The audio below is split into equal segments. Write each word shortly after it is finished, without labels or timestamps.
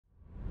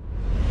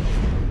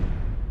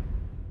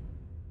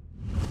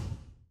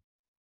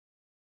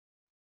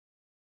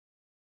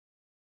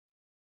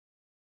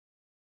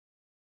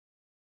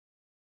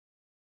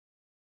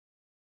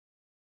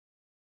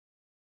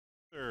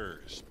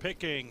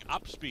Picking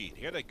up speed.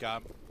 Here they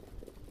come.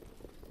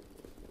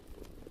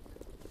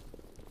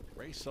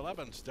 Race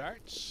 11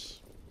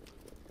 starts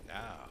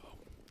now.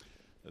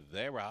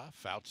 They're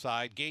off.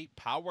 Outside gate,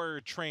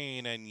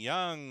 Powertrain, and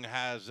Young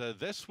has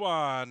this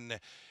one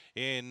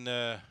in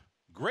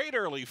great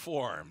early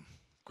form.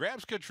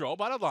 Grabs control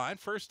by the line.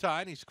 First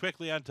time, he's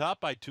quickly on top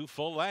by 2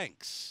 full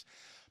lengths.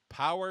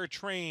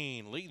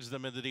 Powertrain leads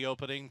them into the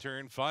opening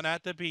turn. Fun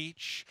at the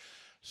beach.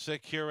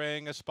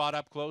 Securing a spot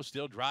up close,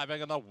 still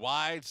driving on the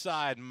wide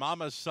side.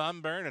 Mama's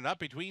Sunburn and up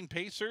between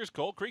Pacers,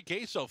 Cold Creek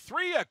Queso.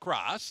 3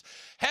 across,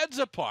 heads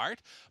apart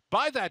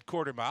by that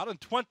quarter mile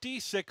and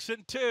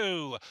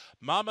 26-2.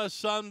 Mama's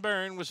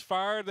Sunburn was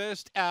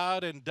farthest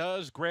out and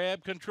does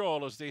grab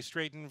control as they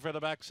straighten for the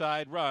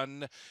backside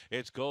run.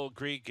 It's Gold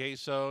Creek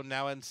Queso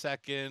now in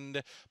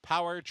second.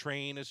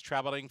 Powertrain is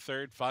traveling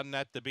third. Fun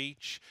at the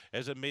beach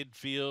as a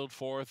midfield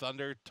fourth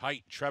under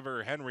tight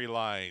Trevor Henry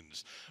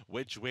lines.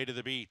 Which way to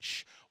the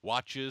beach?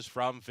 Watches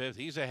from fifth.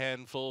 He's a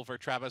handful for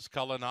Travis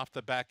Cullen off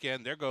the back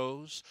end. There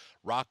goes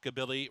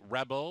Rockabilly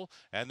Rebel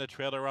and the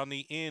trailer on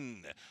the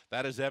in.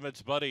 That is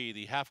Emmett's Buddy.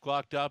 The half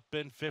clocked up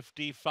in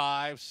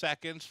 55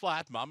 seconds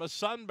flat. Mama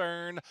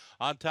Sunburn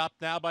on top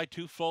now by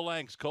 2 full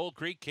lengths. Cold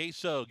Creek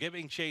Queso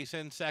giving chase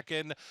in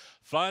second.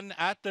 Fun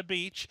at the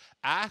beach.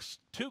 Asked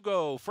to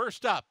go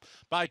first up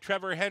by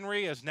Trevor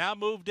Henry has now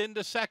moved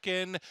into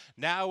second.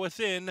 Now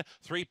within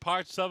 3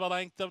 parts of a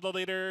length of the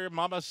leader.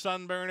 Mama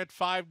Sunburn at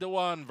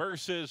 5-1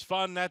 versus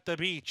Fun at the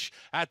Beach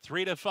at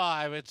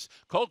 3-5. It's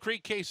Cold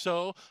Creek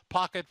Queso,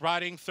 pocket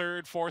riding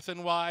third, fourth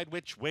and wide.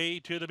 Which way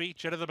to the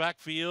beach out of the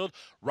backfield?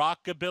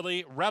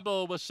 Rockabilly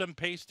Rebel with some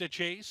pace to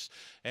chase.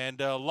 And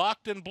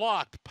locked and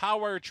blocked.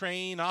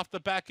 Powertrain off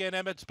the back end.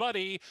 Emmett's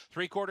Buddy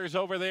 3/4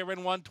 over there in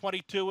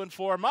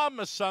 1:22-4.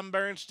 Mama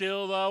Sunburn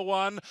still the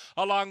one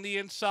along the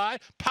inside.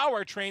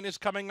 Powertrain is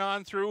coming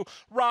on through.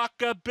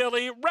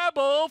 Rockabilly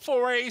Rebel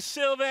for a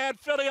Sylvan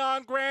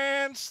Filion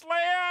Grand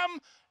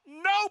Slam.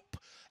 Nope.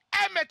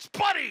 Emmett's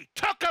Buddy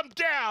took him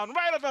down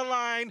right on the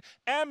line.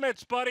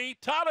 Emmett's Buddy,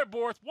 Tyler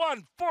Borth,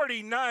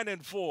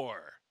 149-4.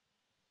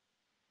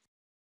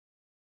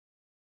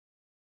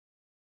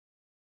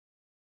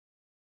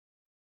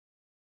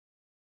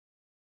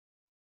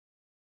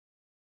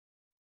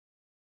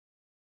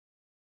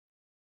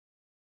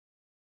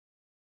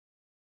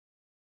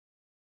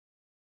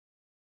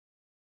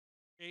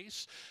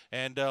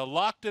 And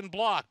locked and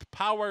blocked.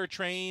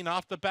 Powertrain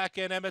off the back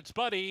end. Emmett's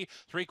Buddy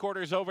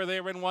 3/4 over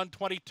there in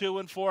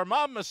 1:22-4.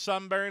 Mama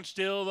Sunburn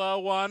still the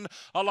one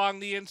along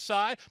the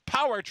inside.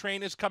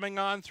 Powertrain is coming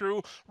on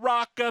through.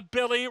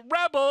 Rockabilly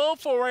Rebel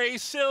for a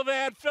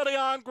Sylvan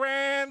Filion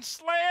Grand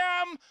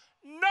Slam.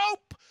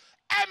 Nope.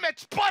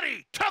 Emmett's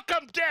Buddy took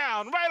him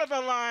down right on the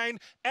line.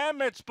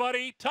 Emmett's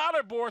Buddy,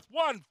 Tyler Borth,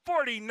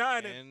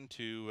 149. And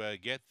to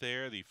get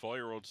there, the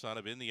 4-year-old son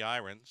of In the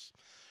Irons.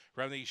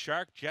 From the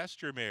Shark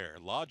Gesture Mare,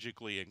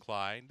 logically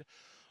inclined.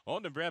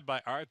 Owned and bred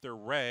by Arthur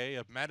Ray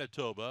of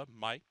Manitoba.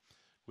 Mike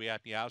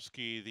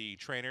Kwiatkowski, the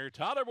trainer.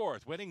 Tyler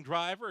Borth, winning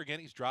driver. Again,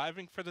 he's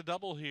driving for the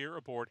double here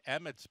aboard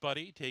Emmett's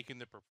Buddy, taking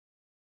the